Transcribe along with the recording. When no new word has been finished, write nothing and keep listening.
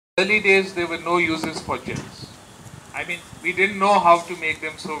Early days there were no uses for gels. I mean, we didn't know how to make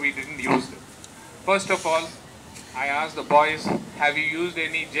them, so we didn't use them. First of all, I asked the boys, have you used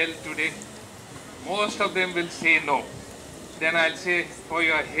any gel today? Most of them will say no. Then I'll say, for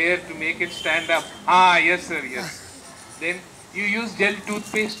your hair to make it stand up. Ah, yes sir, yes. Then you use gel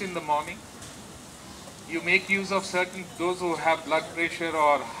toothpaste in the morning. You make use of those who have blood pressure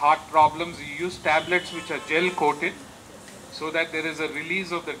or heart problems, you use tablets which are gel coated so that there is a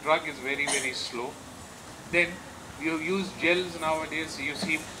release of the drug is very, very slow. Then you use gels nowadays, you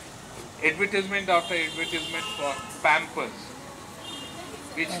see advertisement after advertisement for Pampers,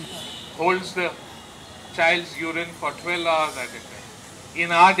 which holds the child's urine for 12 hours at a time.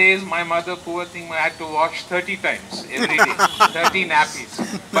 In our days, my mother, poor thing, had to wash 30 times every day, 30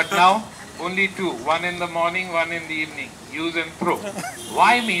 nappies. But now, only 2, one in the morning, one in the evening, use and throw.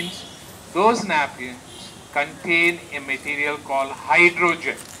 Why means those napkins contain a material called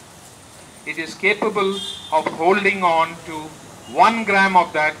hydrogen. It is capable of holding on to 1 gram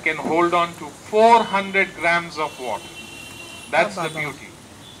of that can hold on to 400 grams of water. That's the beauty.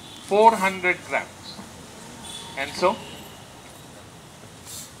 400 grams. And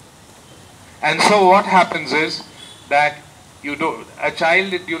so what happens is that a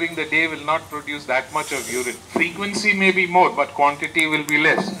child during the day will not produce that much of urine. Frequency may be more, but quantity will be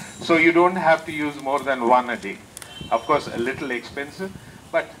less. So you don't have to use more than 1 a day. Of course, a little expensive,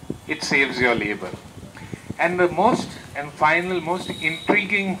 but it saves your labor. And the most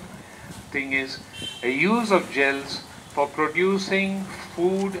intriguing thing is a use of gels for producing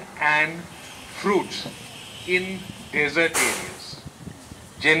food and fruits in desert areas.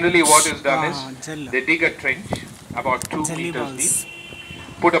 Generally what is done is they dig a trench about 2 meters deep,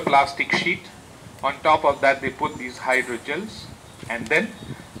 put a plastic sheet, on top of that they put these hydrogels and then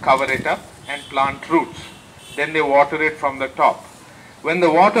cover it up and plant roots. Then they water it from the top. When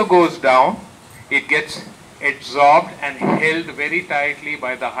the water goes down, it gets absorbed and held very tightly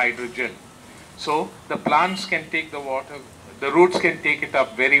by the hydrogel. So the plants can take the water, the roots can take it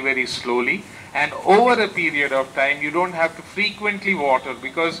up very, very slowly, and over a period of time you don't have to frequently water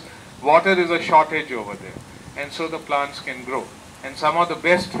because water is a shortage over there, and so the plants can grow. And some of the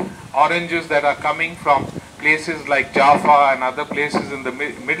best oranges that are coming from places like Jaffa and other places in the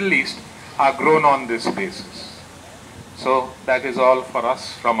Middle East are grown on this basis. So that is all for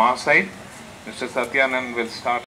us from our side. Mr. Satyanand will start.